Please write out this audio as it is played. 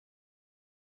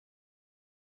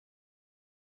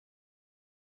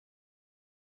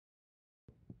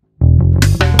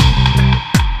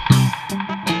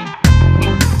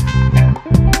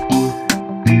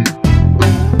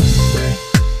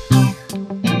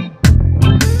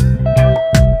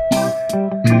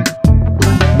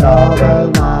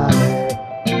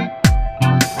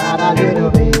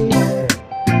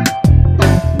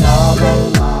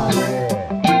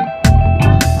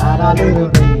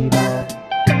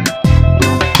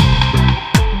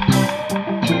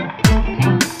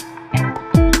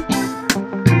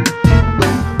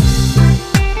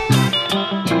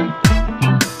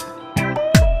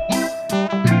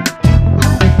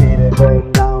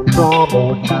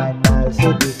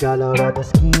So the color of the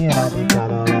skin and the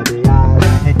color of the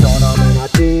eyes, it don't know when I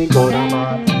think what I'm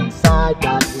on inside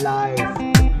that life.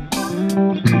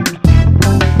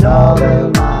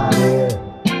 Norval, Marley,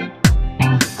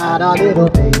 and a little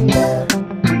baby.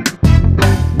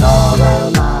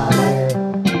 Norval, Marley,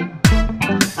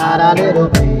 and a little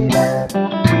baby.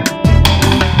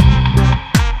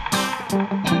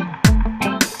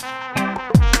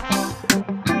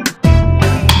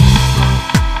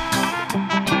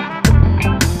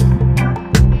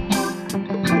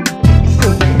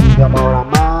 More of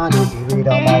money, the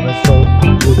rhythm of a soul.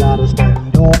 You gotta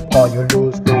stand up or you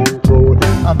lose control.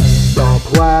 I'm in the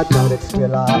word, but it's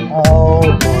still all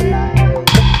my life.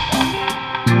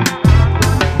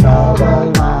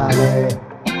 Norval, Marley,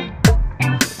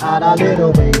 and a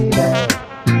little baby.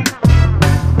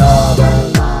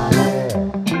 Norval, Marley,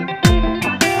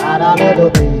 and a little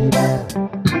baby.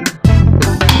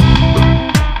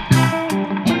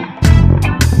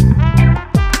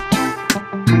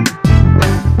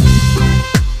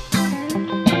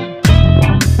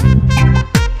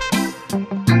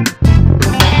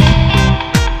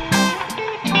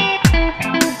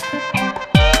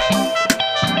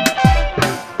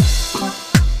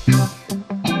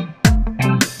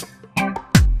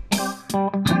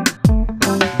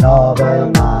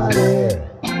 Norval, Marley,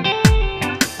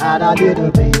 and a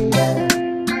little baby.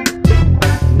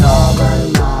 Norval,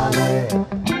 Marley,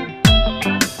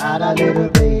 and a little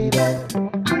baby.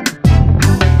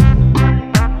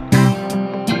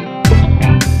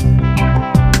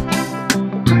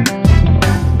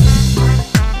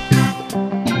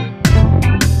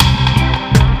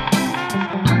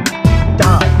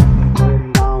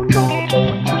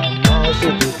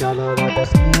 The color of the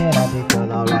skin and the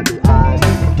color of the eyes,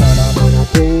 turn on when I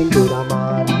think to the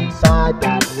man inside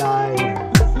that life.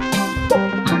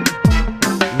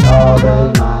 Norval,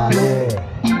 Marley,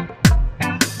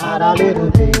 and a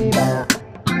little baby.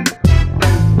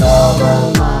 Norval,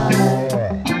 Marley,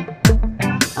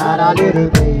 and a little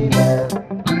baby.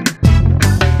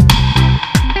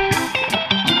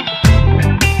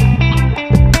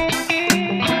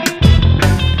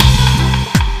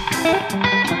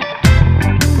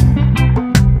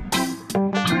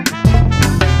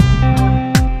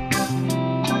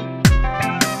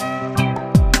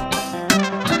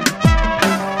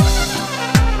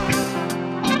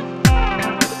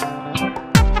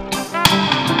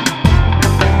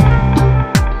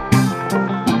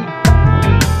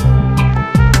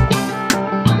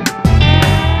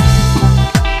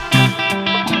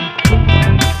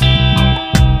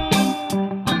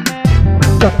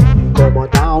 Come on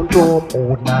down from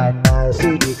old 99.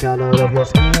 See the color of your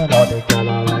skin or the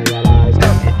color of your eyes.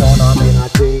 It don't mean a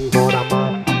thing, but I'm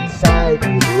on inside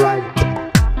is right.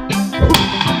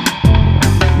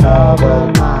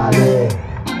 Norval, Marley,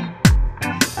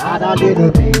 and a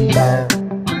little baby.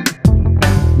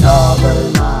 Norval,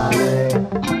 Marley,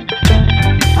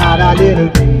 and a little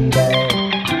baby.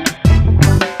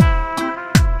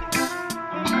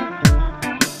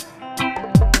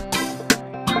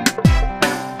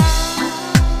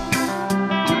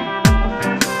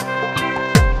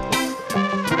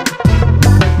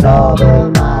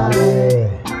 Norval, Marley,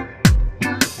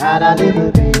 and a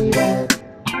little baby.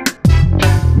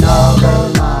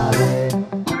 Norval, Marley,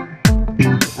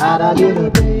 and a little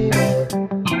baby.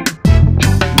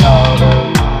 Norval,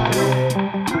 Marley,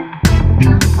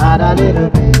 and a little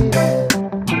baby.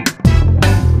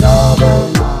 Norval,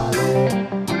 Marley,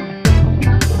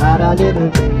 and a little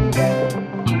baby.